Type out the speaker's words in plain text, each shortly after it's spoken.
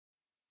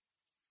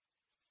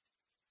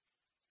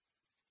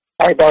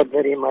I doubt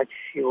very much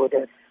she would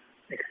have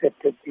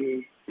accepted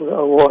the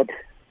award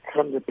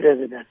from the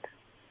president.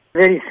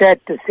 Very sad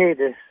to say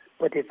this,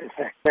 but it's a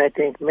fact. I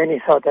think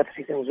many South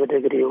Africans would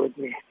agree with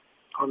me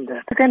on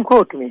that. You can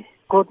quote me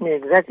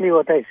exactly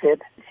what I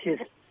said. She's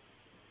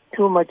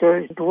too much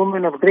a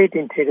woman of great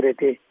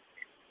integrity.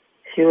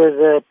 She was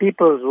a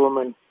people's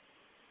woman.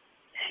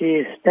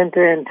 She spent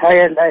her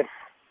entire life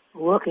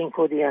working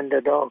for the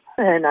underdog.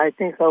 And I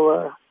think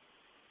our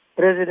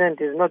president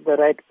is not the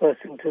right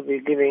person to be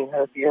giving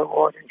her the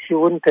award. And she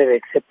wouldn't have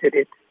accepted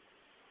it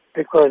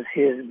because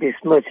he has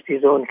besmirched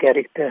his own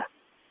character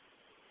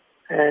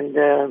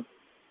and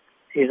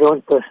his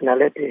own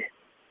personality.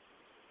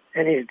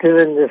 And he's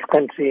driven this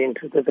country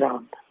into the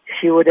ground.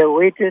 She would have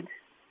waited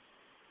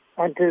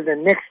until the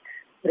next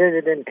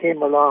president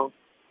came along,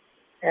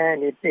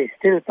 and if they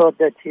still thought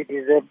that she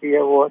deserved the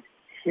award,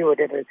 she would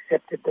have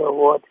accepted the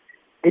award,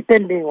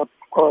 depending, of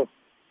course,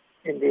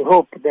 in the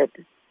hope that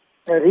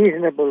a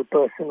reasonable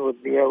person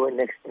would be our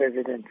next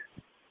president.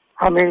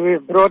 I mean,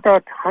 we've brought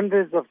out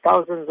hundreds of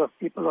thousands of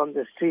people on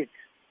the streets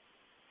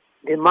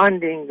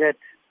demanding that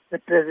the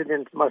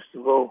president must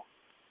go.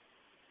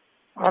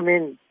 I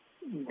mean,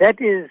 that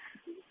is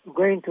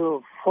going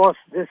to force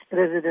this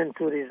president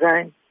to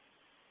resign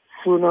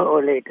sooner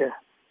or later,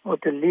 or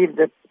to leave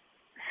the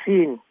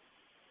scene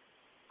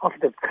of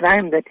the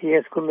crime that he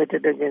has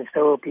committed against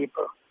our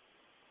people.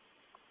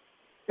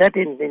 That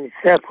in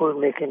itself will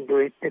make him do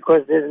it,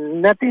 because there's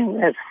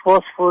nothing as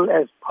forceful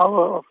as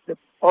power of the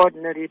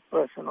ordinary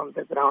person on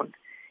the ground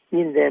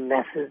in their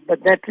masses,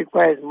 but that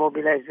requires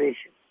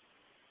mobilization.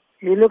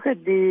 You look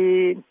at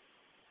the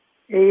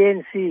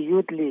ANC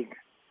Youth League.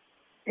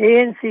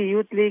 ANC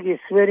Youth League is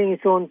swearing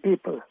its own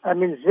people. I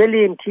mean,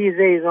 Zweli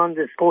Mkhize is on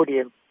this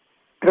podium.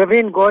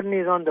 Praveen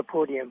Gordhan is on the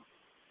podium.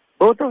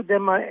 Both of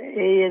them are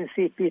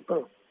ANC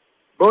people.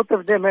 Both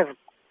of them have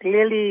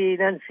clearly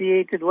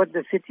enunciated what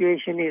the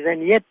situation is,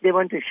 and yet they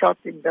want to shout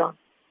it down.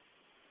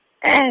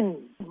 And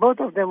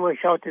both of them were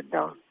shouted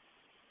down.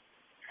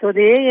 So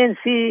the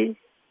ANC,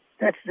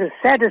 that's the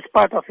saddest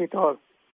part of it all.